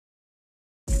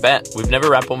Bet, we've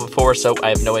never wrapped one before, so I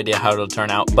have no idea how it'll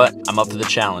turn out, but I'm up for the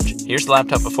challenge. Here's the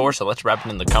laptop before, so let's wrap it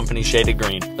in the company shaded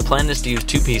green. The plan is to use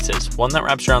two pieces, one that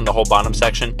wraps around the whole bottom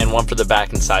section, and one for the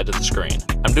back and side of the screen.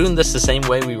 I'm doing this the same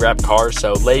way we wrap cars,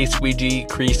 so lay, squeegee,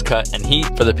 crease, cut, and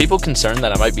heat. For the people concerned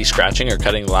that I might be scratching or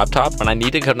cutting the laptop, when I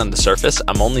need to cut on the surface,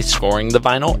 I'm only scoring the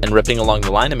vinyl and ripping along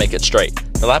the line to make it straight.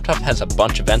 The laptop has a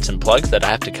bunch of vents and plugs that I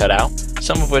have to cut out,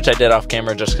 some of which I did off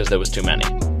camera just because there was too many.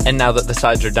 And now that the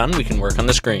sides are done, we can work on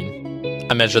the screen.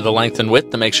 I measure the length and width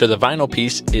to make sure the vinyl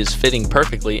piece is fitting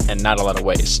perfectly and not a lot of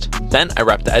waste. Then I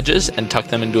wrap the edges and tuck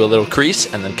them into a little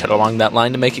crease and then cut along that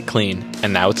line to make it clean.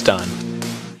 And now it's done.